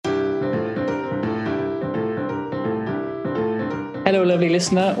Hello, lovely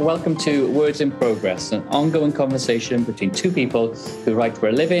listener. Welcome to Words in Progress, an ongoing conversation between two people who write for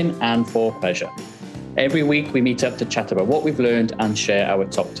a living and for pleasure. Every week we meet up to chat about what we've learned and share our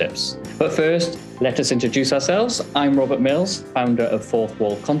top tips. But first, let us introduce ourselves. I'm Robert Mills, founder of Fourth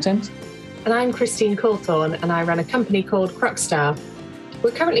Wall Content. And I'm Christine Cawthorne, and I run a company called Crocstar.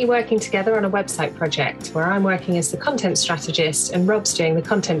 We're currently working together on a website project where I'm working as the content strategist and Rob's doing the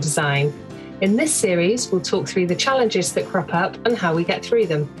content design. In this series, we'll talk through the challenges that crop up and how we get through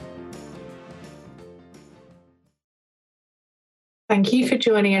them. Thank you for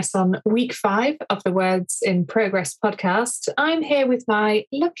joining us on week 5 of the Words in Progress podcast. I'm here with my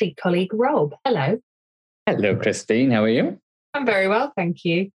lovely colleague, Rob. Hello. Hello, Christine. How are you? I'm very well, thank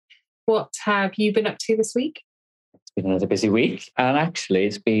you. What have you been up to this week? It's been another busy week. And actually,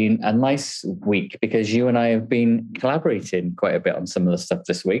 it's been a nice week because you and I have been collaborating quite a bit on some of the stuff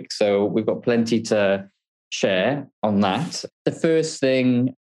this week. So we've got plenty to share on that. The first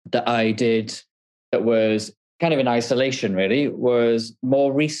thing that I did that was kind of in isolation, really, was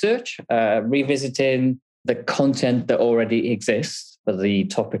more research, revisiting the content that already exists for the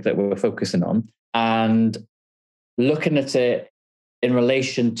topic that we're focusing on and looking at it in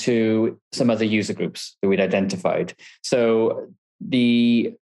relation to some other user groups that we'd identified. So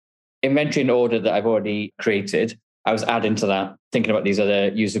the inventory and order that I've already created, I was adding to that, thinking about these other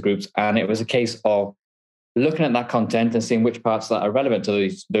user groups. And it was a case of looking at that content and seeing which parts that are relevant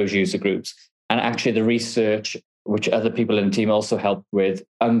to those user groups. And actually the research, which other people in the team also helped with,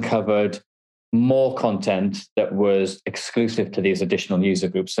 uncovered more content that was exclusive to these additional user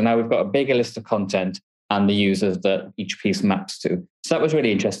groups. So now we've got a bigger list of content and the users that each piece maps to. So that was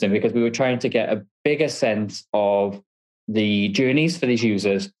really interesting because we were trying to get a bigger sense of the journeys for these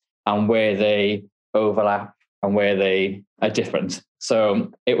users and where they overlap and where they are different.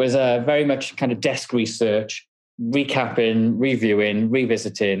 So it was a very much kind of desk research, recapping, reviewing,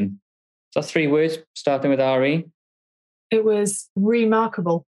 revisiting. So that's 3 words, starting with RE. It was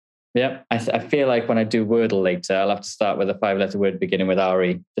remarkable. Yeah, I feel like when I do Wordle later, I'll have to start with a 5-letter word beginning with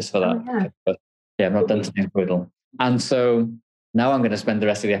RE, just for that. Oh, yeah. But yeah, I've not done today's Wordle. And so now I'm going to spend the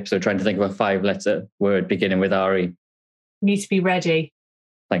rest of the episode trying to think of a 5-letter word beginning with RE. You need to be ready.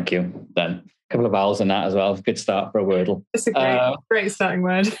 Thank you. Then a couple of vowels in that as well. Good start for a Wordle. It's a great starting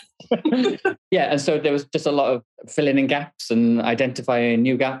word. Yeah, and so there was just a lot of filling in gaps and identifying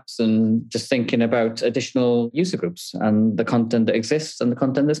new gaps and just thinking about additional user groups and the content that exists and the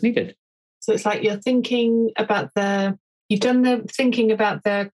content that's needed. So it's like you've done the thinking about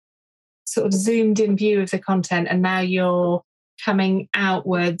the sort of zoomed in view of the content, and now you're coming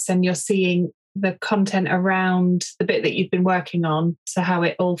outwards and you're seeing the content around the bit that you've been working on, so how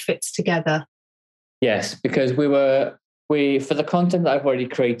it all fits together. Yes, because for the content that I've already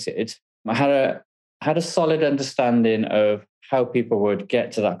created, I had a solid understanding of how people would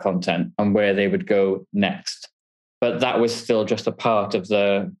get to that content and where they would go next. But that was still just a part of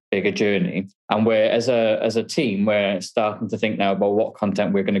the bigger journey. And we're, as a team, we're starting to think now about what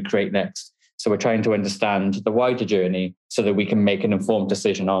content we're going to create next. So we're trying to understand the wider journey so that we can make an informed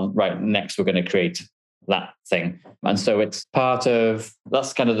decision on, right, next we're going to create that thing. And so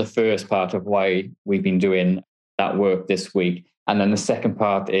that's kind of the first part of why we've been doing that work this week. And then the second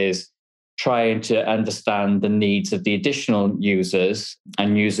part is trying to understand the needs of the additional users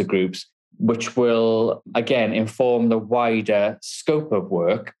and user groups, which will, again, inform the wider scope of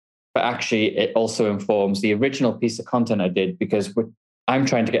work. But actually, it also informs the original piece of content I did, because I'm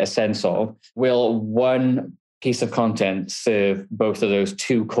trying to get a sense of, will one piece of content serve both of those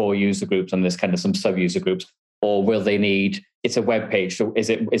 2 core user groups and there's kind of some sub-user groups, or will they need, it's a web page, so is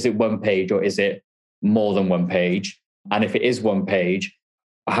it one page or is it more than one page? And if it is one page,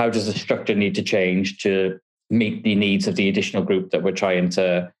 how does the structure need to change to meet the needs of the additional group that we're trying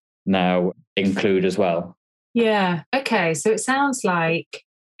to now include as well? Yeah. Okay. So it sounds like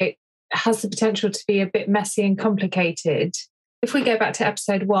it has the potential to be a bit messy and complicated. If we go back to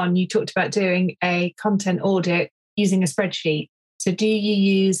episode 1, you talked about doing a content audit using a spreadsheet. So do you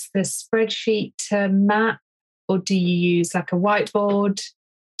use the spreadsheet to map, or do you use like a whiteboard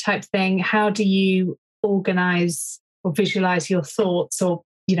type thing? How do you organize or visualize your thoughts, or,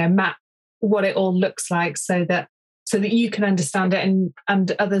 map what it all looks like so that you can understand it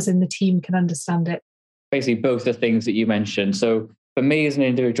and others in the team can understand it? Basically, both the things that you mentioned. So for me as an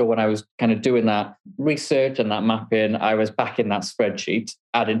individual, when I was kind of doing that research and that mapping, I was back in that spreadsheet,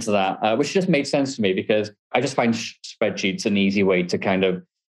 adding to that, which just made sense to me because I just find spreadsheets an easy way to kind of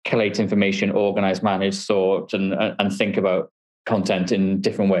collate information, organize, manage, sort, and think about content in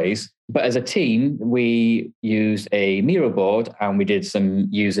different ways. But as a team, we used a Miro board and we did some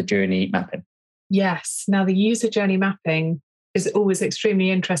user journey mapping. Yes. Now the user journey mapping, is always extremely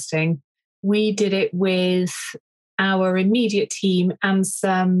interesting. We did it with our immediate team and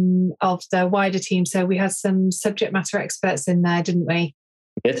some of the wider team. So we had some subject matter experts in there, didn't we?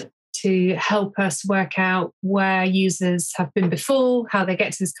 Yes. To help us work out where users have been before, how they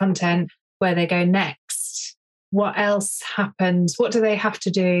get to this content, where they go next, what else happens, what do they have to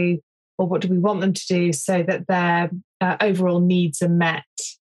do, or what do we want them to do so that their overall needs are met.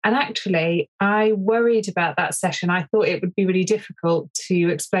 And actually, I worried about that session. I thought it would be really difficult to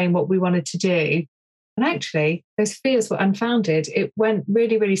explain what we wanted to do. And actually, those fears were unfounded. It went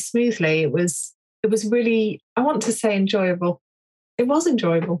really, really smoothly. It was really, I want to say enjoyable. It was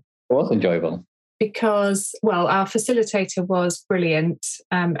enjoyable. It was enjoyable. Because, well, our facilitator was brilliant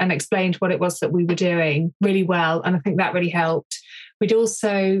and explained what it was that we were doing really well. And I think that really helped. We'd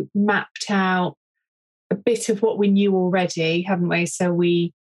also mapped out a bit of what we knew already, hadn't we? So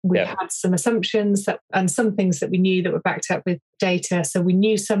we had some assumptions and some things that we knew that were backed up with data. So we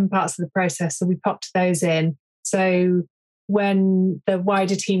knew some parts of the process, so we popped those in. So when the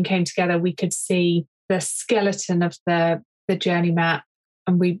wider team came together, we could see the skeleton of the journey map,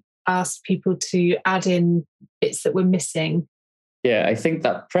 and we asked people to add in bits that were missing. Yeah, I think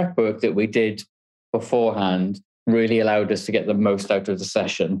that prep work that we did beforehand really allowed us to get the most out of the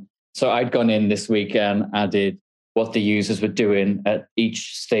session. So I'd gone in this week and added what the users were doing at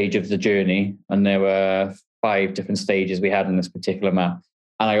each stage of the journey. And there were 5 different stages we had in this particular map.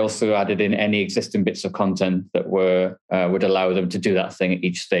 And I also added in any existing bits of content that would allow them to do that thing at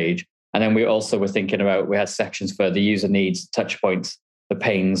each stage. And then we also were thinking about, we had sections for the user needs, touch points, the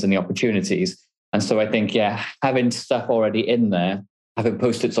pains and the opportunities. And so I think, having stuff already in there, having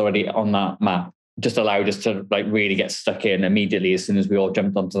post-its already on that map, just allowed us to really get stuck in immediately as soon as we all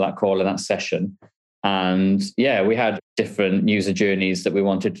jumped onto that call in that session. And we had different user journeys that we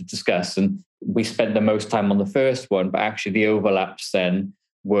wanted to discuss. And we spent the most time on the first one, but actually the overlaps then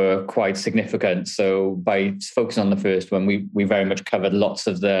were quite significant. So by focusing on the first one, we very much covered lots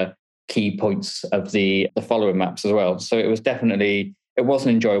of the key points of the following maps as well. So it was an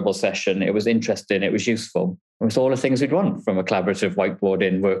enjoyable session. It was interesting. It was useful. It was all the things we'd want from a collaborative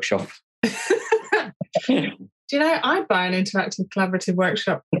whiteboarding workshop. Do you know, I'd buy an interactive collaborative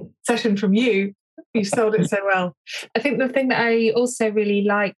workshop session from you. You sold it so well. I think the thing that I also really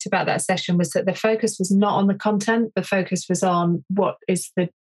liked about that session was that the focus was not on the content. The focus was on what is the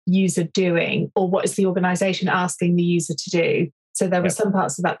user doing, or what is the organization asking the user to do. So there were some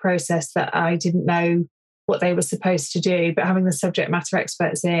parts of that process that I didn't know what they were supposed to do, but having the subject matter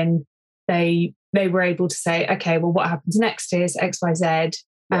experts in, they were able to say, okay, well, what happens next is X, Y, Z.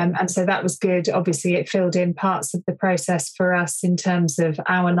 And so that was good. Obviously, it filled in parts of the process for us in terms of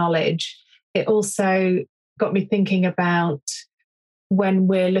our knowledge. It also got me thinking about when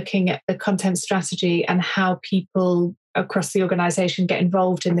we're looking at the content strategy and how people across the organization get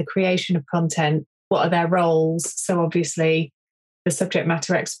involved in the creation of content. What are their roles? So obviously, the subject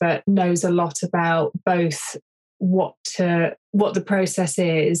matter expert knows a lot about both what the process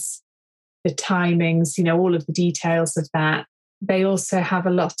is, the timings, all of the details of that. They also have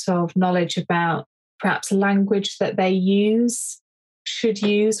a lot of knowledge about perhaps language that they use, should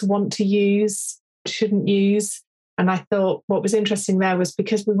use, want to use, shouldn't use. And I thought what was interesting there was,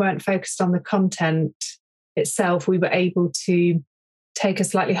 because we weren't focused on the content itself, we were able to take a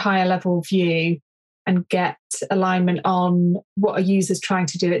slightly higher level view and get alignment on what are users trying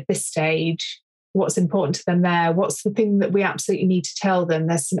to do at this stage, what's important to them there, what's the thing that we absolutely need to tell them.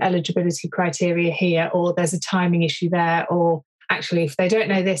 There's some eligibility criteria here, or there's a timing issue there, or actually, if they don't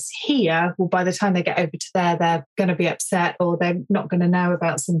know this here, well, by the time they get over to there, they're going to be upset, or they're not going to know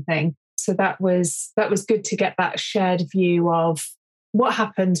about something. So that was good to get that shared view of what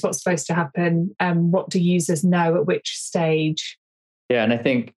happens, what's supposed to happen, and what do users know at which stage. Yeah, and I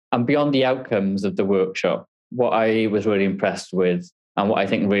think, and beyond the outcomes of the workshop, what I was really impressed with, and what I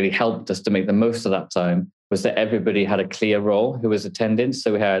think really helped us to make the most of that time, was that everybody had a clear role who was attending.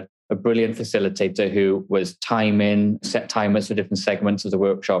 So we had a brilliant facilitator who was set timers for different segments of the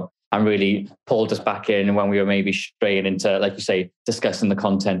workshop and really pulled us back in when we were maybe straying into, like you say, discussing the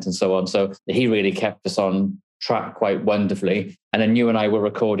content and so on. So he really kept us on track quite wonderfully. And then you and I were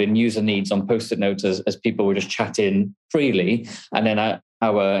recording user needs on Post-it notes as people were just chatting freely. And then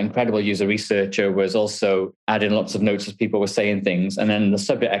our incredible user researcher was also adding lots of notes as people were saying things. And then the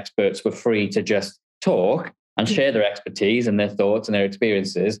subject experts were free to just talk and share their expertise and their thoughts and their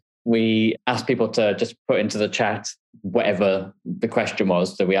experiences. We asked people to just put into the chat whatever the question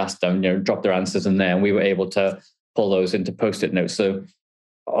was that we asked them, drop their answers in there, and we were able to pull those into Post-it notes. So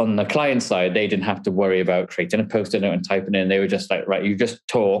on the client side, they didn't have to worry about creating a Post-it note and typing in. They were just like, right, you just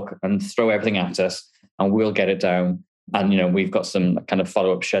talk and throw everything at us and we'll get it down. And, we've got some kind of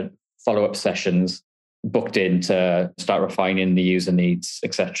follow-up sessions booked in to start refining the user needs,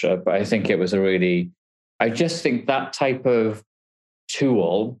 etc. But I think it was I just think that type of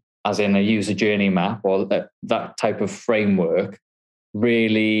tool, as in a user journey map or that type of framework,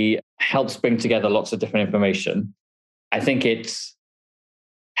 really helps bring together lots of different information. I think it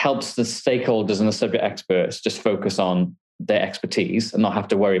helps the stakeholders and the subject experts just focus on their expertise and not have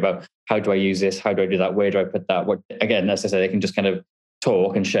to worry about how do I use this, how do I do that, where do I put that? Again, as I say, they can just kind of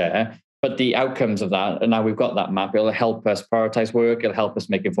talk and share. But the outcomes of that, and now we've got that map, it'll help us prioritize work, it'll help us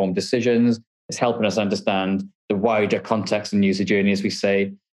make informed decisions, it's helping us understand the wider context and user journey, as we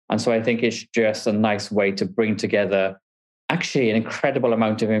say. And so I think it's just a nice way to bring together actually an incredible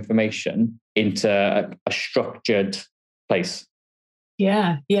amount of information into a structured place.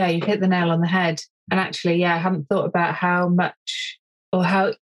 Yeah, you've hit the nail on the head. And actually, I hadn't thought about how much or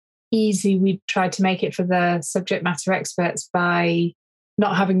how easy we tried to make it for the subject matter experts by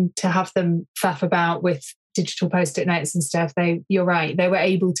not having to have them faff about with digital post-it notes and stuff. You're right, they were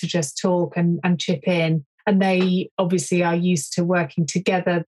able to just talk and chip in. And they obviously are used to working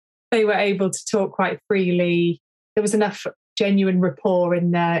together. They were able to talk quite freely. There was enough genuine rapport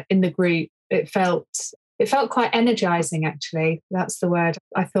in the group. It felt quite energizing, actually. That's the word.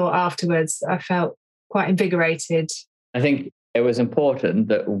 I thought afterwards, I felt quite invigorated. I think it was important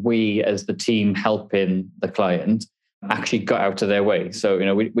that we, as the team helping the client, actually got out of their way. So,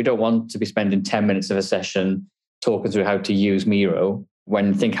 we don't want to be spending 10 minutes of a session talking through how to use Miro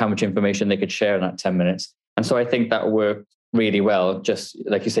when think how much information they could share in that 10 minutes. And so I think that worked really well, just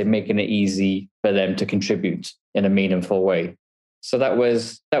like you say, making it easy for them to contribute in a meaningful way. So that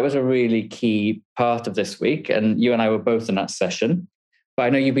was a really key part of this week. And you and I were both in that session. But I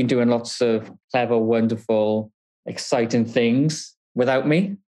know you've been doing lots of clever, wonderful, exciting things without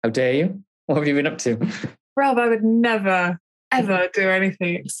me. How dare you? What have you been up to? Rob, I would never, ever do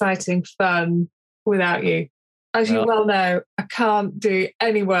anything exciting, fun without you. As you well know, I can't do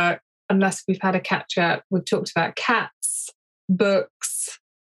any work unless we've had a catch up. We've talked about cats, books,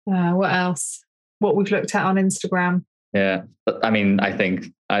 what else? What we've looked at on Instagram. Yeah, but I mean, I think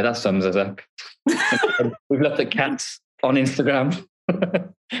that sums us up. We've looked at cats on Instagram.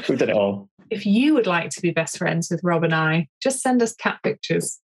 We've done it all. If you would like to be best friends with Rob and I, just send us cat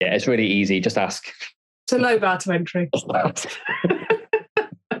pictures. Yeah, it's really easy. Just ask. It's a low bar to entry.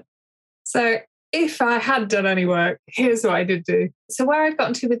 So if I had done any work, here's what I did do. So where I'd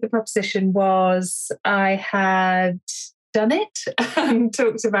gotten to with the proposition was I had done it and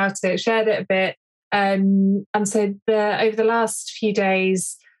talked about it, shared it a bit. And so over the last few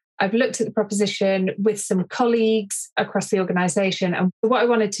days, I've looked at the proposition with some colleagues across the organisation. And what I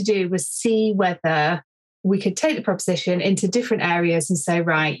wanted to do was see whether we could take the proposition into different areas and say,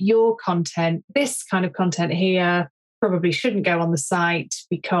 right, your content, this kind of content here probably shouldn't go on the site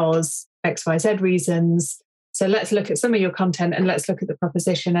because XYZ reasons. So let's look at some of your content and let's look at the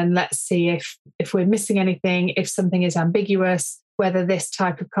proposition and let's see if we're missing anything, if something is ambiguous, whether this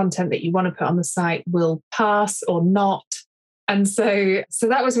type of content that you want to put on the site will pass or not. And so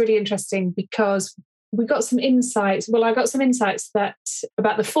that was really interesting because we got some insights. Well, I got some insights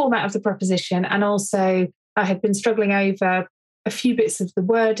about the format of the proposition, and also I had been struggling over a few bits of the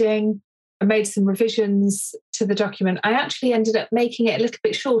wording. I made some revisions to the document. I actually ended up making it a little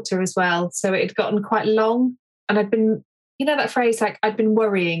bit shorter as well. So it had gotten quite long. And I'd been, that phrase, like I'd been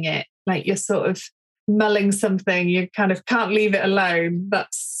worrying it, like you're sort of mulling something, you kind of can't leave it alone.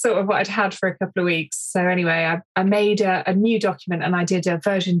 That's sort of what I'd had for a couple of weeks. So anyway, I made a new document and I did a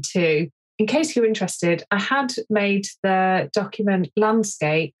version 2. In case you're interested, I had made the document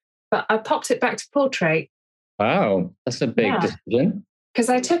landscape, but I popped it back to portrait. Wow, that's a big decision. Because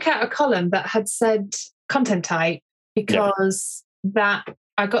I took out a column that had said content type because that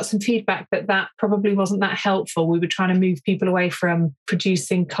I got some feedback that probably wasn't that helpful. We were trying to move people away from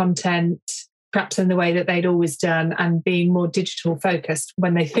producing content perhaps in the way that they'd always done and being more digital focused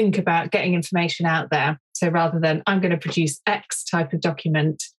when they think about getting information out there. So rather than I'm going to produce X type of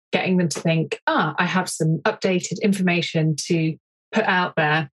document, getting them to think, I have some updated information to put out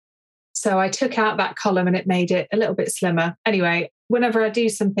there. So I took out that column and it made it a little bit slimmer. Anyway, whenever I do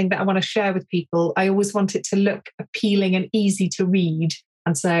something that I want to share with people, I always want it to look appealing and easy to read.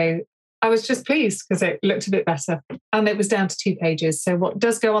 And so I was just pleased because it looked a bit better. And it was down to 2 pages. So what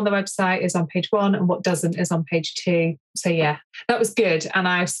does go on the website is on page 1 and what doesn't is on page 2. So yeah, that was good. And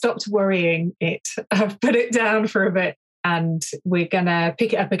I've stopped worrying it. I've put it down for a bit and we're going to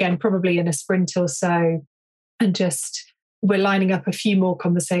pick it up again probably in a sprint or so. And we're lining up a few more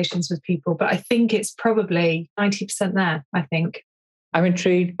conversations with people. But I think it's probably 90% there, I think. I'm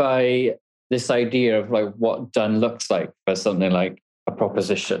intrigued by this idea of like what done looks like for something like a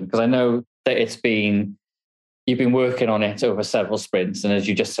proposition? Because I know that you've been working on it over several sprints. And as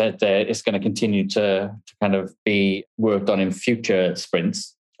you just said there, it's going to continue to kind of be worked on in future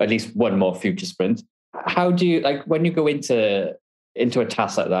sprints, at least one more future sprint. How do you, like, when you go into a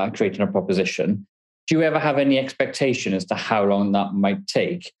task like that, creating a proposition, do you ever have any expectation as to how long that might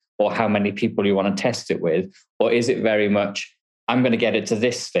take or how many people you want to test it with? Or is it very much, I'm going to get it to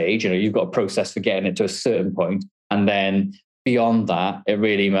this stage, you've got a process for getting it to a certain point, and then beyond that, it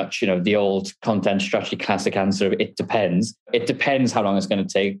really much, the old content strategy classic answer of it depends. It depends how long it's going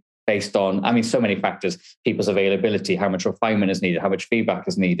to take based on, so many factors, people's availability, how much refinement is needed, how much feedback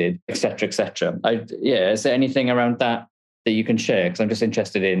is needed, et cetera, et cetera. Is there anything around that you can share? Because I'm just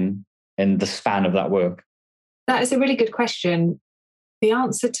interested in the span of that work. That is a really good question. The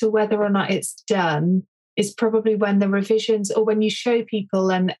answer to whether or not it's done is probably when the revisions or when you show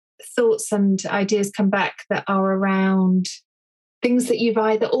people and thoughts and ideas come back that are around things that you've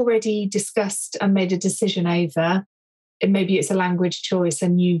either already discussed and made a decision over, and maybe it's a language choice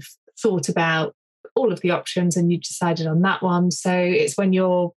and you've thought about all of the options and you've decided on that one. So it's when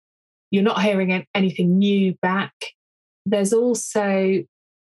you're not hearing anything new back. There's also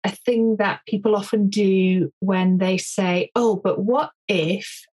a thing that people often do when they say, oh, but what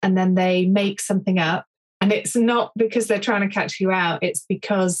if, and then they make something up. And it's not because they're trying to catch you out. It's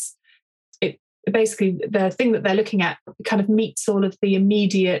because basically the thing that they're looking at kind of meets all of the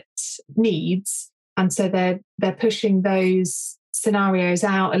immediate needs. And so they're pushing those scenarios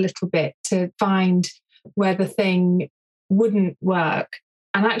out a little bit to find where the thing wouldn't work.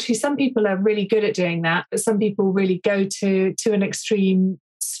 And actually, some people are really good at doing that, but some people really go to an extreme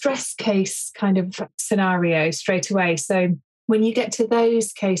stress case kind of scenario straight away. So when you get to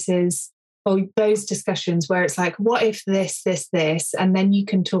those cases or those discussions where it's like, what if this, and then you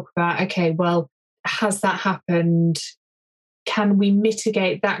can talk about, okay, well, has that happened? Can we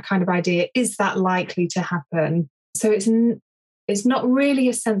mitigate that kind of idea? Is that likely to happen? So it's not really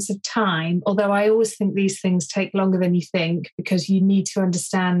a sense of time, although I always think these things take longer than you think because you need to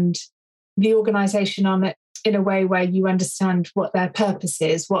understand the organisation on it in a way where you understand what their purpose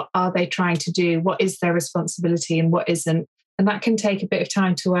is, what are they trying to do, what is their responsibility and what isn't. And that can take a bit of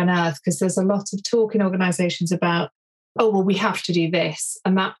time to unearth because there's a lot of talk in organisations about, oh, well, we have to do this.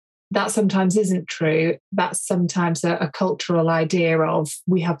 And that sometimes isn't true. That's sometimes a cultural idea of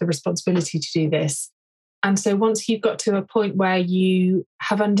we have the responsibility to do this. And so once you've got to a point where you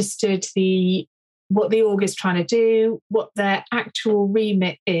have understood what the org is trying to do, what their actual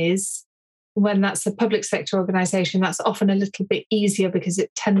remit is, when that's a public sector organisation, that's often a little bit easier because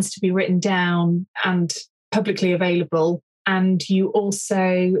it tends to be written down and publicly available. And you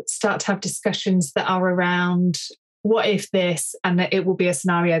also start to have discussions that are around what if this, and that it will be a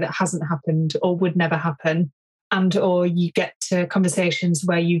scenario that hasn't happened or would never happen. And or you get to conversations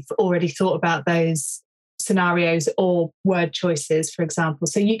where you've already thought about those scenarios or word choices, for example.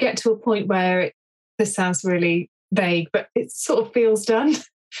 So you get to a point where this sounds really vague, but it sort of feels done.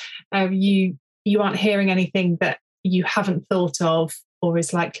 You aren't hearing anything that you haven't thought of or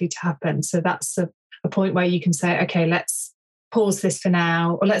is likely to happen. So that's a point where you can say, okay, let's pause this for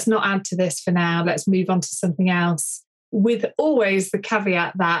now, or let's not add to this for now. Let's move on to something else, with always the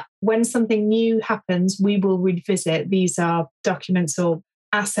caveat that when something new happens, we will revisit. These are documents or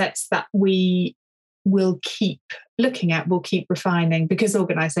assets that we will keep looking at, we'll keep refining because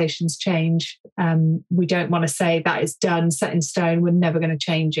organisations change. We don't want to say that is done, set in stone, we're never going to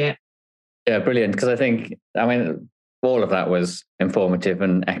change it. Yeah, brilliant. Because all of that was informative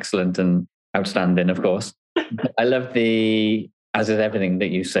and excellent and outstanding, of course. I love as is everything that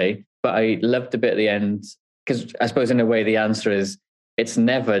you say, but I loved the bit at the end because I suppose in a way the answer is it's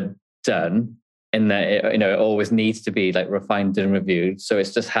never done in that it always needs to be like refined and reviewed. So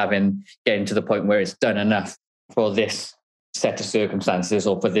it's just getting to the point where it's done enough for this set of circumstances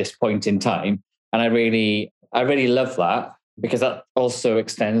or for this point in time. And I really love that because that also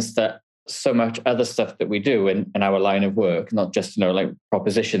extends to so much other stuff that we do in our line of work, not just, like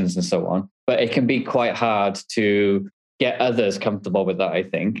propositions and so on, but it can be quite hard to get others comfortable with that, I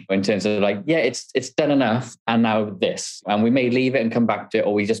think, in terms of like, yeah, it's done enough. And now this, and we may leave it and come back to it,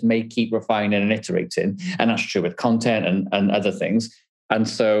 or we just may keep refining and iterating. And that's true with content and other things. And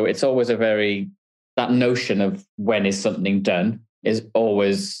so it's always that notion of when is something done is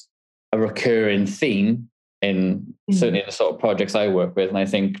always a recurring theme in certainly the sort of projects I work with. And I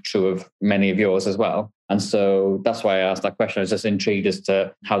think true of many of yours as well. And so that's why I asked that question. I was just intrigued as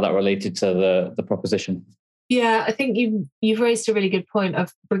to how that related to the proposition. Yeah, I think you've raised a really good point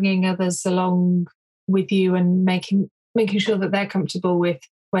of bringing others along with you and making sure that they're comfortable with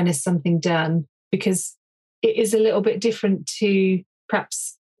when is something done, because it is a little bit different to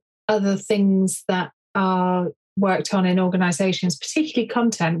perhaps other things that are worked on in organizations, particularly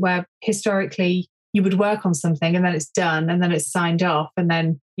content, where historically you would work on something and then it's done and then it's signed off. And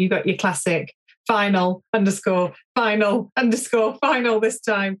then you got your classic final final this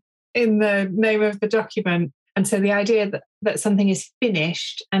time in the name of the document. And so the idea that something is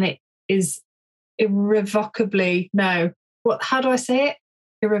finished and it is irrevocably, how do I say it?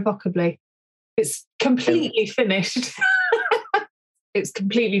 Irrevocably. It's completely finished. It's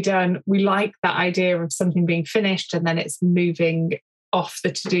completely done. We like that idea of something being finished and then it's moving off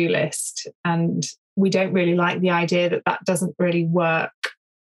the to-do list. And we don't really like the idea that doesn't really work.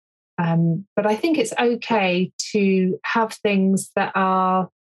 But I think it's okay to have things that are,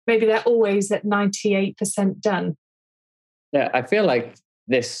 maybe they're always at 98% done. Yeah, I feel like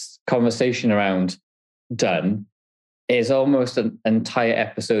this conversation around done is almost an entire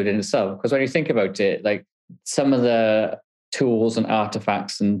episode in itself. Because when you think about it, like some of the tools and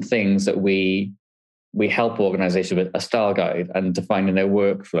artifacts and things that we help organizations with, a style guide and defining their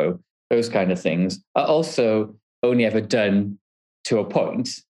workflow, those kind of things are also only ever done to a point,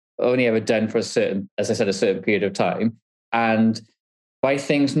 only ever done for a certain period of time. And by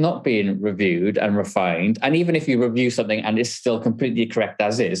things not being reviewed and refined, and even if you review something and it's still completely correct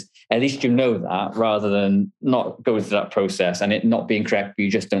as is, at least you know that, rather than not going through that process and it not being correct, but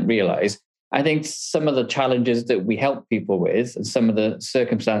you just don't realize. I think some of the challenges that we help people with and some of the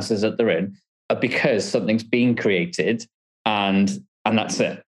circumstances that they're in are because something's been created and that's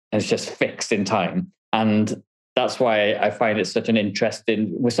it. It's just fixed in time. And that's why I find it such an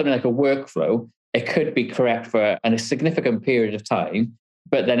interesting, with something like a workflow, it could be correct for a significant period of time.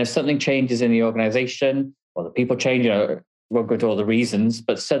 But then if something changes in the organization or the people change, won't go into all the reasons,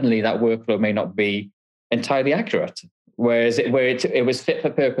 but suddenly that workflow may not be entirely accurate. Whereas it was fit for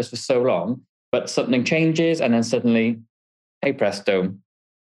purpose for so long, but something changes and then suddenly, hey presto.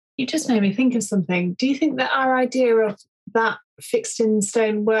 You just made me think of something. Do you think that our idea of that fixed in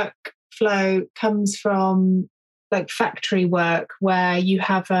stone workflow comes from like factory work, where you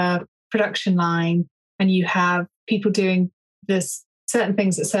have a production line and you have people doing this certain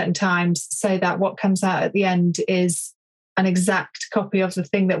things at certain times, so that what comes out at the end is an exact copy of the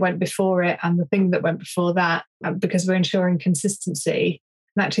thing that went before it and the thing that went before that, because we're ensuring consistency.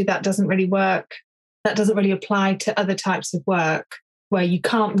 And actually that doesn't really work. That doesn't really apply to other types of work where you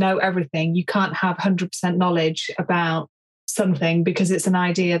can't know everything. You can't have 100% knowledge about something because it's an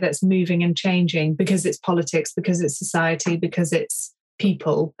idea that's moving and changing, because it's politics, because it's society, because it's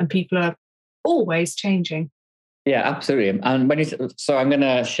people, and people are always changing. Yeah, absolutely. And so I'm going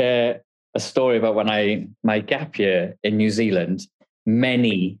to share a story about when my gap year in New Zealand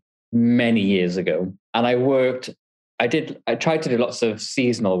many years ago, and I tried to do lots of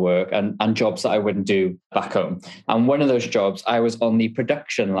seasonal work and jobs that I wouldn't do back home. And one of those jobs, I was on the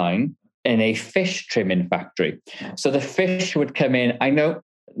production line in a fish trimming factory. So the fish would come in. I know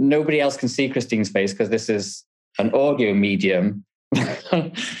nobody else can see Christine's face because this is an audio medium.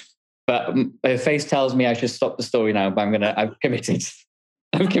 But her face tells me I should stop the story now, but I'm committed.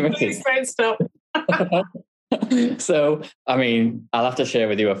 Please don't stop. So, I mean, I'll have to share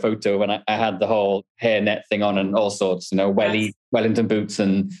with you a photo when I had the whole hairnet thing on and all sorts, yes. Wellington boots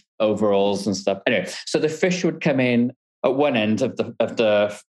and overalls and stuff. Anyway, so the fish would come in at one end of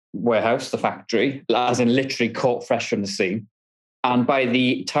the warehouse, the factory, as in literally caught fresh from the sea. And by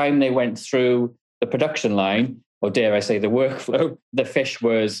the time they went through the production line, or dare I say the workflow, the fish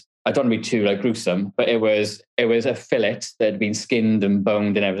was, I don't want to be too gruesome, but it was a fillet that had been skinned and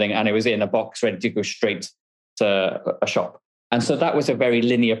boned and everything, and it was in a box ready to go straight to a shop. And so that was a very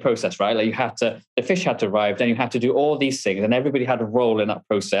linear process, right? Like the fish had to arrive, then you had to do all these things, and everybody had a role in that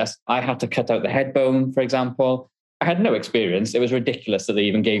process. I had to cut out the head bone, for example. I had no experience. It was ridiculous that they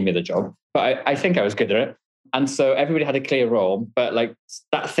even gave me the job, but I think I was good at it. And so everybody had a clear role, but like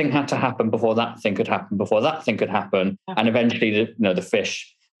that thing had to happen before that thing could happen, before that thing could happen. And eventually the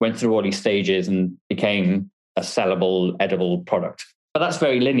fish went through all these stages and became a sellable, edible product. But that's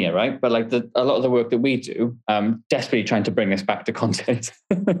very linear, right? But like a lot of the work that we do, desperately trying to bring us back to content.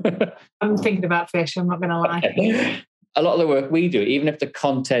 I'm thinking about fish, I'm not going to lie. A lot of the work we do, even if the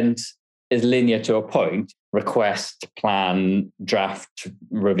content is linear to a point, request, plan, draft,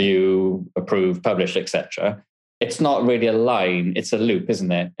 review, approve, publish, etc. It's not really a line, it's a loop,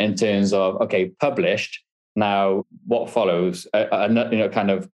 isn't it? In terms of, okay, published, now what follows?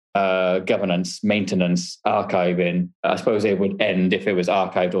 Governance, maintenance, archiving. I suppose it would end if it was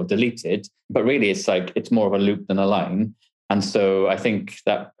archived or deleted, but really it's more of a loop than a line. And so I think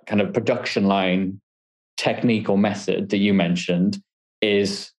that kind of production line technique or method that you mentioned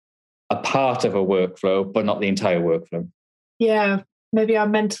is a part of a workflow, but not the entire workflow. Yeah, maybe our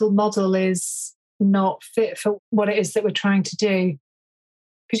mental model is not fit for what it is that we're trying to do.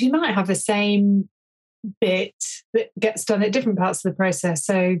 Because you might have the same bit that gets done at different parts of the process.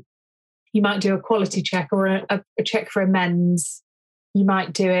 So you might do a quality check or a check for amends. You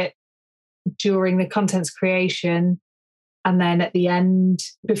might do it during the content's creation. And then at the end,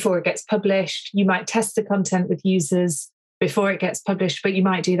 before it gets published, you might test the content with users before it gets published, but you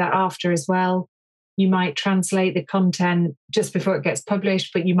might do that after as well. You might translate the content just before it gets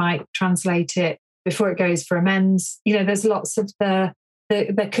published, but you might translate it before it goes for amends. There's lots of there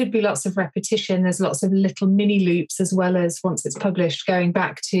could be lots of repetition. There's lots of little mini loops as well as once it's published, going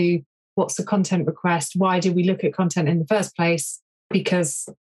back to what's the content request? Why did we look at content in the first place? Because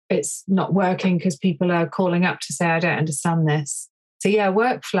it's not working because people are calling up to say, I don't understand this. So yeah,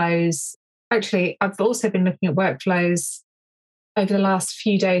 workflows. Actually, I've also been looking at workflows over the last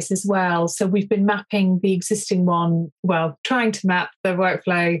few days as well. So we've been mapping the existing one, trying to map the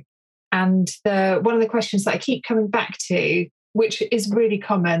workflow. And one of the questions that I keep coming back to, which is really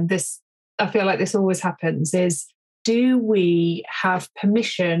common, I feel like this always happens, is do we have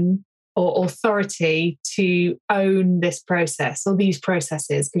permission or authority to own this process or these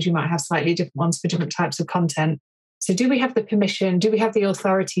processes? Because you might have slightly different ones for different types of content. So do we have the permission? Do we have the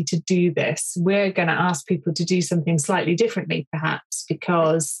authority to do this? We're going to ask people to do something slightly differently, perhaps,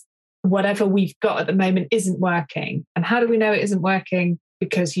 because whatever we've got at the moment isn't working. And how do we know it isn't working?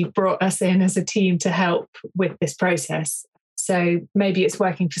 Because you've brought us in as a team to help with this process. So maybe it's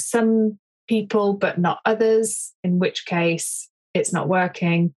working for some people, but not others, in which case it's not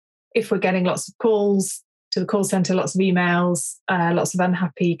working. If we're getting lots of calls to the call center, lots of emails, lots of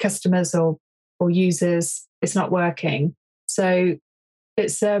unhappy customers or users, it's not working. So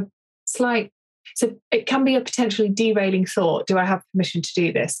it can be a potentially derailing thought. Do I have permission to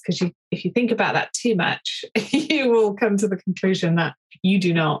do this? Because if you think about that too much, you will come to the conclusion that you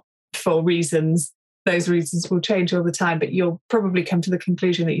do not, for reasons. Those reasons will change all the time, but you'll probably come to the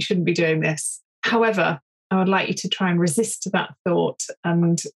conclusion that you shouldn't be doing this. However, I would like you to try and resist that thought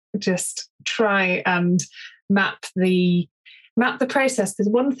and just try and map the process.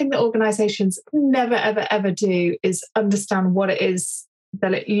 Because one thing that organizations never, ever, ever do is understand what it is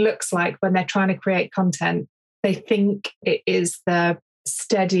that it looks like when they're trying to create content. They think it is the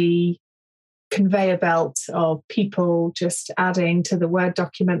steady conveyor belt of people just adding to the Word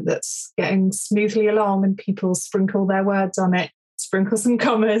document that's getting smoothly along, and people sprinkle their words on it, sprinkle some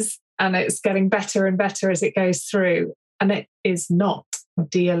commas, and it's getting better and better as it goes through. And it is not,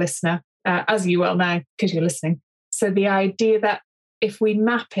 dear listener, as you well know, because you're listening. So the idea that if we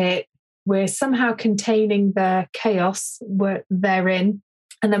map it, we're somehow containing the chaos they're in,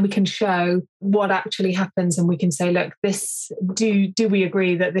 and then we can show what actually happens, and we can say, look, do we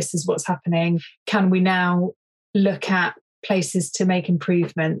agree that this is what's happening? Can we now look at places to make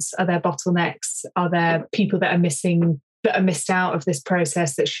improvements? Are there bottlenecks? Are there people that are missed out of this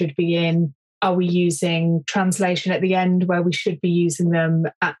process that should be in? Are we using translation at the end where we should be using them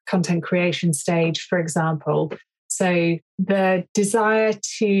at content creation stage, for example? So the desire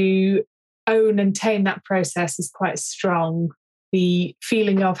to own and tame that process is quite strong. The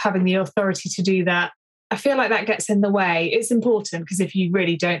feeling of having the authority to do that, I feel like that gets in the way. It's important because if you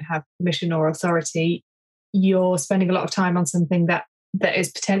really don't have permission or authority, you're spending a lot of time on something that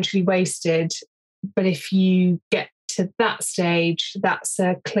is potentially wasted. But if you get to that stage, that's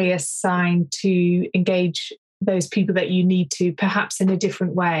a clear sign to engage those people that you need to, perhaps in a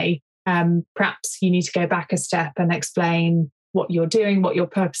different way. Perhaps you need to go back a step and explain what you're doing, what your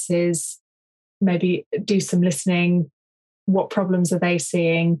purpose is, maybe do some listening. What problems are they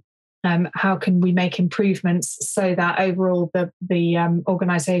seeing? How can we make improvements so that overall the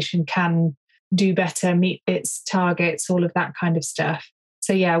organization can do better, meet its targets, all of that kind of stuff.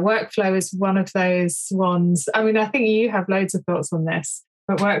 So yeah, workflow is one of those ones. I mean, I think you have loads of thoughts on this,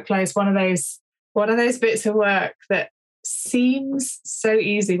 but workflow is one of those bits of work that seems so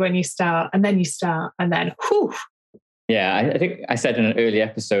easy when you start, and then whew. Yeah, I think I said in an early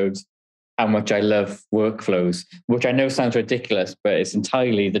episode how much I love workflows, which I know sounds ridiculous, but it's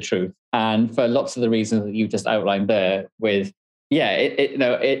entirely the truth. And for lots of the reasons that you just outlined there,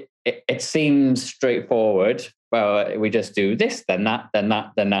 it seems straightforward. Well, we just do this, then that, then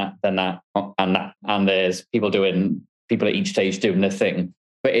that, then that, then that, and that, and there's people at each stage doing their thing.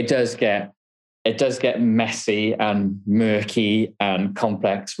 But it does get messy and murky and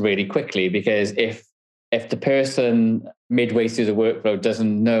complex really quickly, because if the person midway through the workflow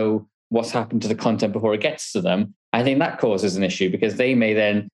doesn't know what's happened to the content before it gets to them, I think that causes an issue, because they may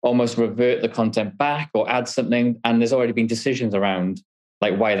then almost revert the content back or add something, and there's already been decisions around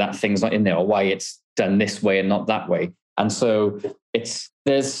like why that thing's not in there or why it's done this way and not that way. And so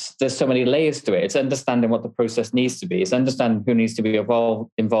there's so many layers to it. It's understanding what the process needs to be. It's understanding who needs to be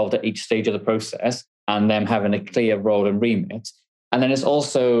involved at each stage of the process and them having a clear role and remit. And then it's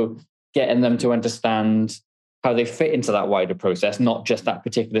also getting them to understand how they fit into that wider process, not just that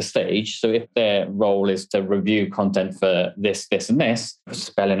particular stage. So if their role is to review content for this, and this,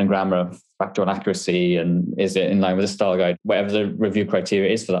 spelling and grammar, factual accuracy, and is it in line with the style guide, whatever the review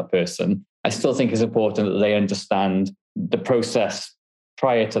criteria is for that person, I still think it's important that they understand the process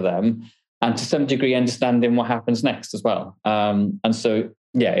prior to them and to some degree understanding what happens next as well. And so,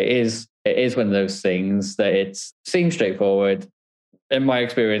 yeah, it is one of those things that it seems straightforward. In my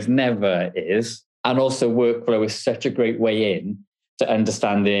experience, never is. And also workflow is such a great way in to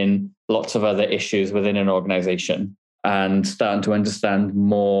understanding lots of other issues within an organization and starting to understand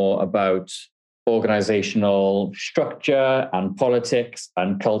more about organizational structure and politics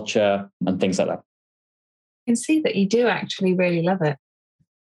and culture and things like that. I can see that you do actually really love it.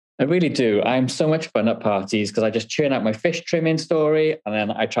 I really do. I'm so much fun at parties because I just churn out my fish trimming story and then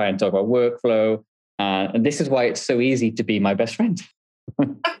I try and talk about workflow. And this is why it's so easy to be my best friend.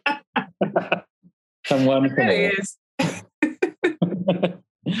 It really is.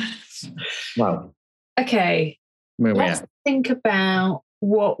 Wow. Okay. Let's think about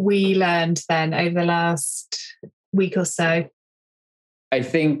what we learned then over the last week or so. I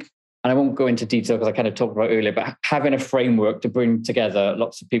think, and I won't go into detail because I kind of talked about earlier, but having a framework to bring together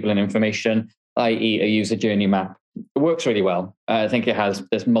lots of people and information, i.e. a user journey map, it works really well. I think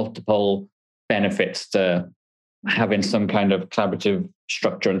there's multiple benefits to having some kind of collaborative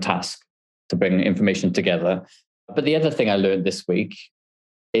structure and task to bring information together. But the other thing I learned this week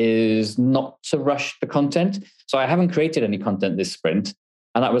is not to rush the content. So I haven't created any content this sprint.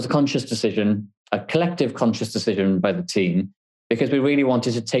 And that was a conscious decision, a collective conscious decision by the team, because we really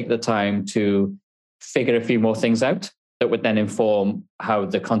wanted to take the time to figure a few more things out that would then inform how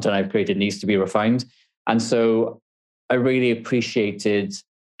the content I've created needs to be refined. And so I really appreciated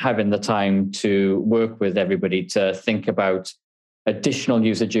having the time to work with everybody to think about additional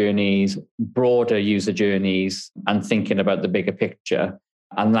user journeys, broader user journeys, and thinking about the bigger picture.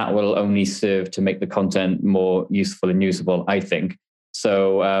 And that will only serve to make the content more useful and usable, I think.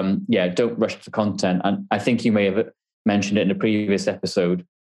 So don't rush the content. And I think you may have mentioned it in a previous episode,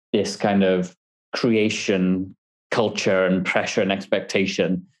 this kind of creation culture and pressure and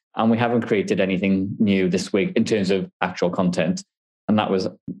expectation. And we haven't created anything new this week in terms of actual content. And that was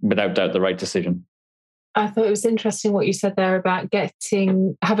without doubt the right decision. I thought it was interesting what you said there about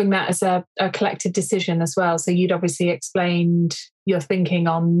having that as a collective decision as well. So you'd obviously explained your thinking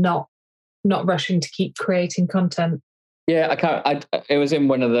on not rushing to keep creating content. Yeah, it was in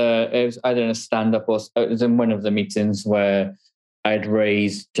one of either in a stand-up or it was in one of the meetings where I'd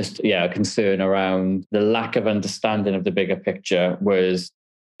raised just a concern around the lack of understanding of the bigger picture was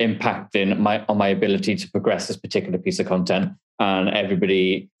impacting on my ability to progress this particular piece of content. And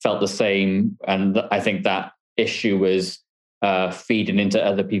everybody felt the same. And I think that issue was feeding into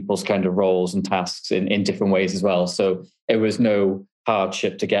other people's kind of roles and tasks in different ways as well. So it was no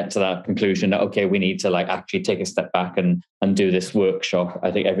hardship to get to that conclusion that, okay, we need to actually take a step back and do this workshop.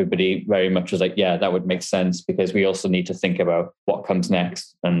 I think everybody very much was like, yeah, that would make sense because we also need to think about what comes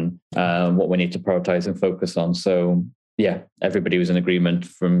next and what we need to prioritize and focus on. So yeah, everybody was in agreement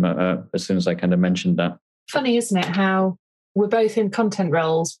from as soon as I kind of mentioned that. Funny, isn't it, how we're both in content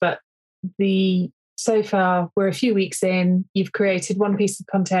roles, but so far we're a few weeks in, you've created one piece of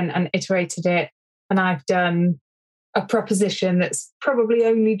content and iterated it, and I've done a proposition that's probably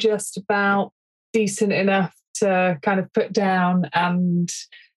only just about decent enough to kind of put down, and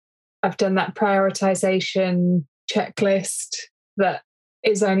I've done that prioritization checklist that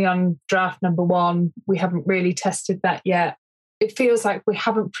is only on draft number 1. We haven't really tested that yet. It feels like we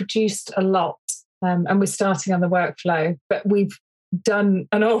haven't produced a lot. And we're starting on the workflow, but we've done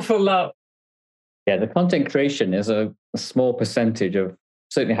an awful lot. Yeah, the content creation is a small percentage of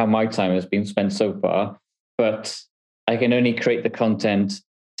certainly how my time has been spent so far, but I can only create the content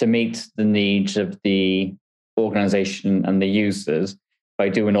to meet the needs of the organization and the users by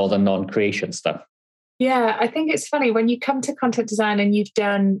doing all the non-creation stuff. Yeah, I think it's funny when you come to content design and you've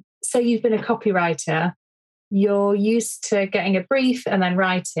been a copywriter, you're used to getting a brief and then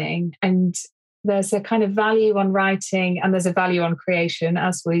writing, and there's a kind of value on writing and there's a value on creation,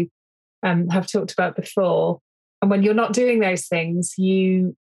 as we have talked about before. And when you're not doing those things,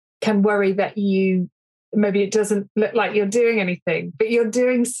 you can worry that maybe it doesn't look like you're doing anything, but you're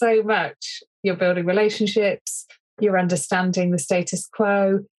doing so much. You're building relationships, you're understanding the status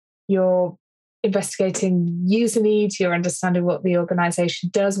quo, you're investigating user needs, you're understanding what the organization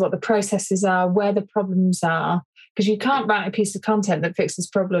does, what the processes are, where the problems are. Because you can't write a piece of content that fixes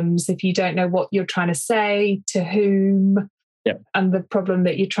problems if you don't know what you're trying to say, to whom, and the problem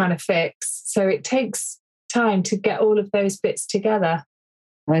that you're trying to fix. So it takes time to get all of those bits together.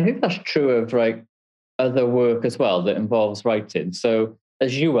 And I think that's true of other work as well that involves writing. So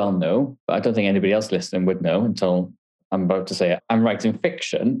as you well know, but I don't think anybody else listening would know until I'm about to say it, I'm writing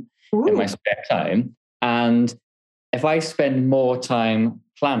fiction in my spare time. And if I spend more time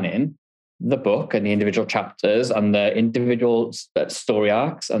planning the book and the individual chapters and the individual story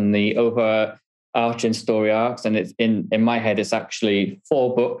arcs and the overarching story arcs, and it's in my head, it's actually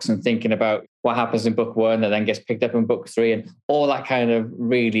 4 books and thinking about what happens in book 1 and then gets picked up in book 3 and all that kind of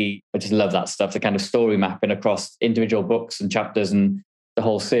really, I just love that stuff, the kind of story mapping across individual books and chapters and the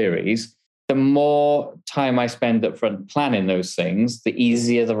whole series. The more time I spend up front planning those things, the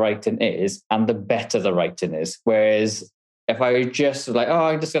easier the writing is and the better the writing is. Whereas if I just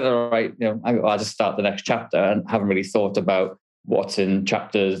I'm just going to write, I'll just start the next chapter and haven't really thought about what's in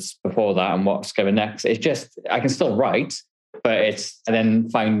chapters before that and what's going next. It's just, I can still write, but I then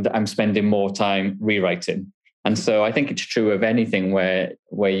find I'm spending more time rewriting. And so I think it's true of anything where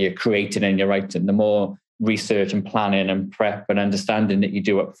you're creating and you're writing, the more research and planning and prep and understanding that you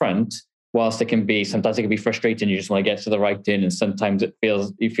do up front, whilst sometimes it can be frustrating. You just want to get to the writing. And sometimes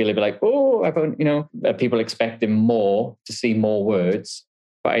you feel a bit like, people expecting more to see more words.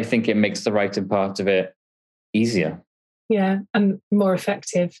 But I think it makes the writing part of it easier. Yeah, and more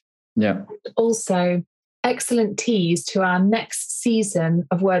effective. Yeah. Also, excellent tease to our next season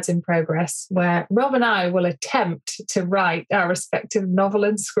of Words in Progress, where Rob and I will attempt to write our respective novel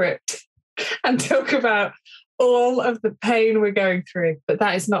and script and talk about all of the pain we're going through. But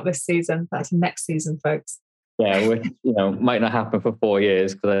that is not this season. That's next season, folks. Yeah, which might not happen for 4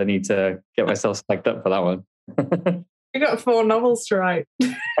 years because I need to get myself psyched up for that one. You've got 4 novels to write.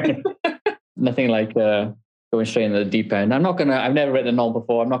 Nothing like going straight into the deep end. I've never written a novel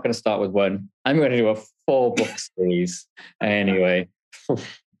before. I'm not going to start with one. I'm going to do a 4-book series anyway.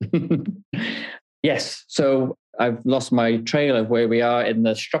 Yes. So I've lost my trail of where we are in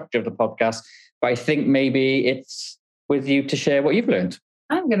the structure of the podcast, but I think maybe it's with you to share what you've learned.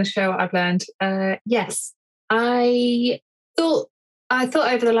 I'm going to share what I've learned. Yes. I thought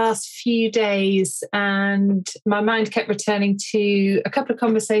over the last few days, and my mind kept returning to a couple of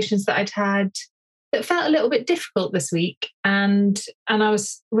conversations that I'd had that felt a little bit difficult this week. And I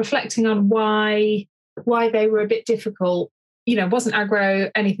was reflecting on why they were a bit difficult. It wasn't aggro,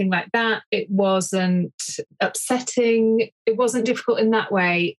 anything like that. It wasn't upsetting. It wasn't difficult in that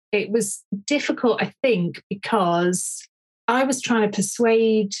way. It was difficult, I think, because I was trying to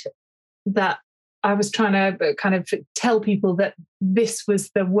persuade that I was trying to kind of tell people that this was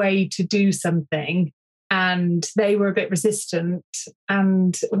the way to do something, and they were a bit resistant.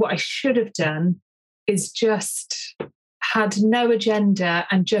 And what I should have done is just had no agenda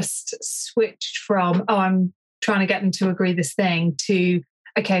and just switched from, I'm trying to get them to agree this thing, to,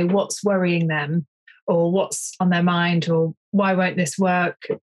 okay, what's worrying them, or what's on their mind, or why won't this work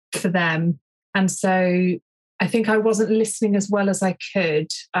for them? And so I think I wasn't listening as well as I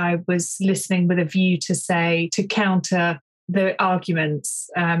could. I was listening with a view to counter the arguments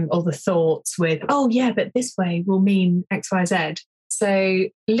or the thoughts with, oh yeah, but this way will mean X, Y, Z. So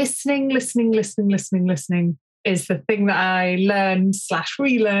listening is the thing that I learned /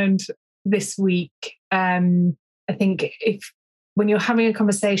 relearned this week. I think when you're having a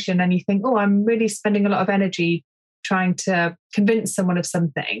conversation and you think, oh, I'm really spending a lot of energy trying to convince someone of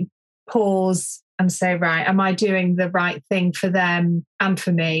something, pause and say, right, am I doing the right thing for them and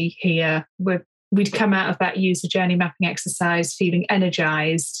for me here? We'd come out of that user journey mapping exercise feeling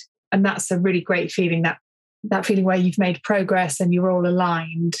energized. And that's a really great feeling, that feeling where you've made progress and you're all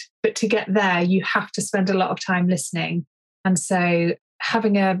aligned. But to get there, you have to spend a lot of time listening. And so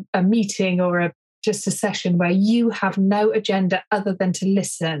having a meeting or just a session where you have no agenda other than to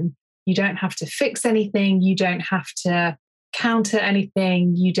listen. You don't have to fix anything. You don't have to counter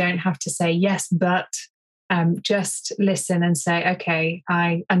anything. You don't have to say yes, but just listen and say, okay,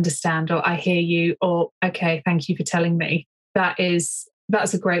 I understand, or I hear you, or okay, thank you for telling me.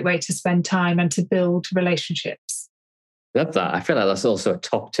 That's a great way to spend time and to build relationships. Love that. I feel like that's also a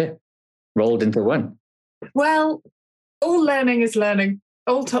top tip rolled into one. Well, all learning is learning.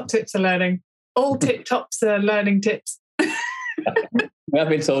 All top tips are learning. All tip tops are learning tips. We have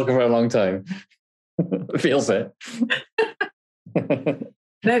been talking for a long time. Feels it.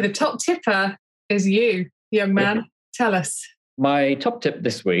 No, the top tipper is you, young man. Yeah. Tell us. My top tip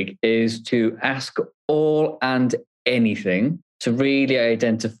this week is to ask all and anything to really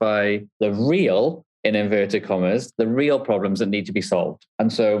identify the real, in inverted commas, the real problems that need to be solved.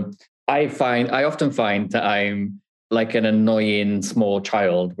 And so I often find that I'm like an annoying small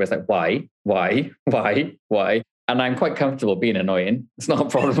child where it's like, why? And I'm quite comfortable being annoying. It's not a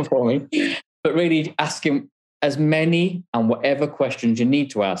problem for me. But really asking as many and whatever questions you need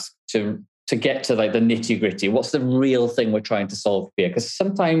to ask to get to like the nitty gritty. What's the real thing we're trying to solve here? Because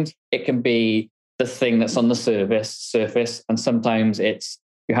sometimes it can be the thing that's on the surface, and sometimes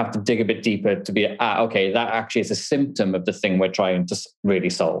you have to dig a bit deeper to be, okay, that actually is a symptom of the thing we're trying to really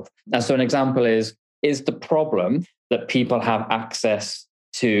solve. And so an example is the problem that people have access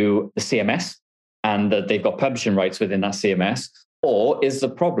to the CMS and that they've got publishing rights within that CMS, or is the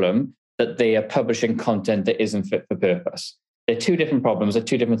problem that they are publishing content that isn't fit for purpose? They're two different problems, they're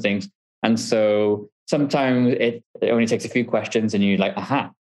two different things. And so sometimes it only takes a few questions and you're like,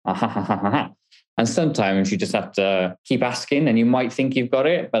 aha. And sometimes you just have to keep asking and you might think you've got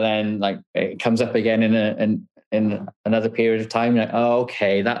it, but then like it comes up again in another period of time. Like, oh,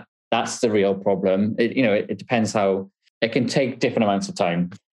 okay, that's the real problem. It depends how it can take different amounts of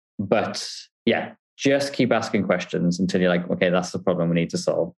time. But yeah, just keep asking questions until you're like, okay, that's the problem we need to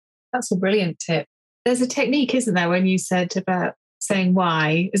solve. That's a brilliant tip. There's a technique, isn't there, when you said about saying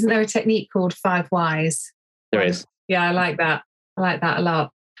why? Isn't there a technique called 5 whys? There is. Yeah, I like that. I like that a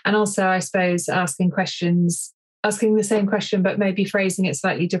lot. And also, I suppose asking the same question, but maybe phrasing it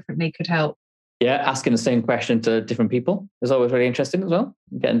slightly differently could help. Yeah, asking the same question to different people is always really interesting as well.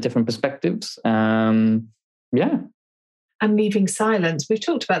 Getting different perspectives. Yeah. And leaving silence. We've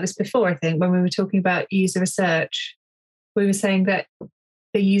talked about this before, I think, when we were talking about user research. We were saying that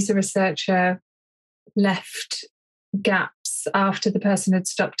the user researcher left gaps after the person had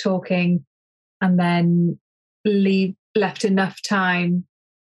stopped talking and then left enough time,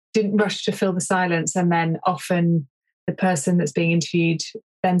 didn't rush to fill the silence, and then often the person that's being interviewed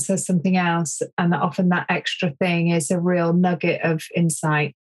then says something else, and that often that extra thing is a real nugget of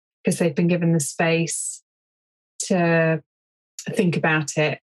insight because they've been given the space to think about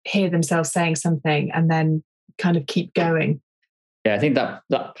it, hear themselves saying something, and then kind of keep going. Yeah, I think that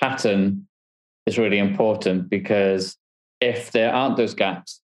pattern is really important, because if there aren't those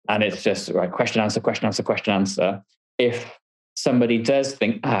gaps and it's just right, question, answer, if somebody does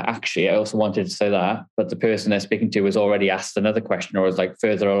think, actually, I also wanted to say that, but the person they're speaking to has already asked another question or is like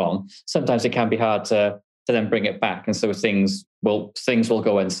further along, sometimes it can be hard to then bring it back. And so things will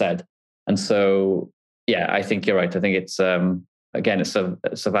go unsaid. And so, yeah, I think you're right. I think it's, again, it's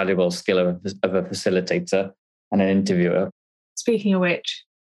a valuable skill of a facilitator and an interviewer. Speaking of which,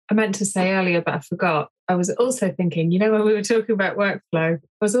 I meant to say earlier, but I forgot. I was also thinking, when we were talking about workflow, I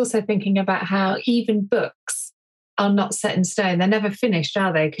was also thinking about how even books are not set in stone. They're never finished,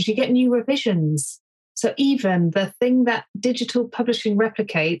 are they? Because you get new revisions. So even the thing that digital publishing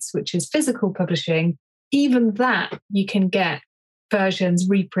replicates, which is physical publishing, even that you can get versions,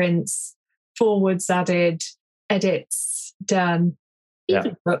 reprints, forwards added, edits done.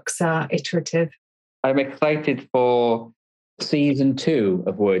 Even books are iterative. I'm excited for season 2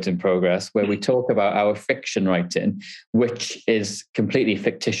 of Words in Progress, where we talk about our fiction writing, which is completely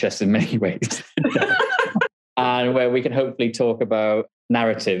fictitious in many ways. And where we can hopefully talk about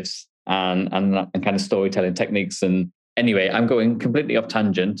narratives and kind of storytelling techniques. And anyway, I'm going completely off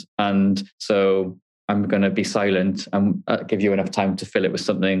tangent. And so I'm going to be silent and give you enough time to fill it with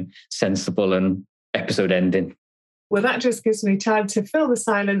something sensible and episode ending. Well, that just gives me time to fill the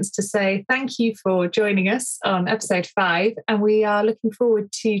silence to say thank you for joining us on episode 5. And we are looking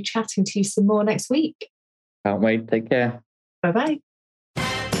forward to chatting to you some more next week. Can't wait. Take care. Bye-bye.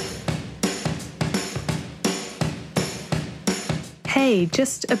 Hey,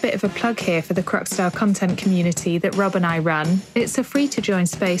 just a bit of a plug here for the Crocstyle content community that Rob and I run. It's a free to join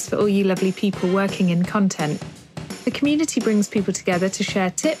space for all you lovely people working in content. The community brings people together to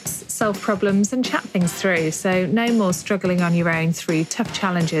share tips, solve problems and chat things through, so no more struggling on your own through tough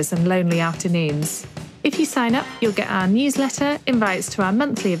challenges and lonely afternoons. If you sign up, you'll get our newsletter, invites to our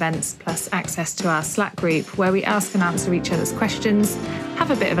monthly events, plus access to our Slack group where we ask and answer each other's questions,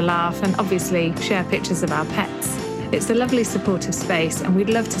 have a bit of a laugh and obviously share pictures of our pets. It's a lovely supportive space and we'd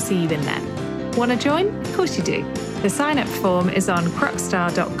love to see you in there. Want to join? Of course you do. The sign-up form is on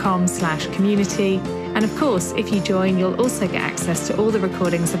crocstyle.com/community. And of course, if you join, you'll also get access to all the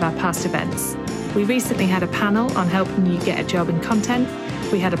recordings of our past events. We recently had a panel on helping you get a job in content.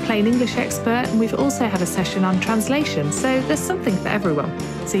 We had a plain English expert, and we've also had a session on translation. So there's something for everyone.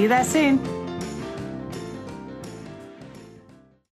 See you there soon.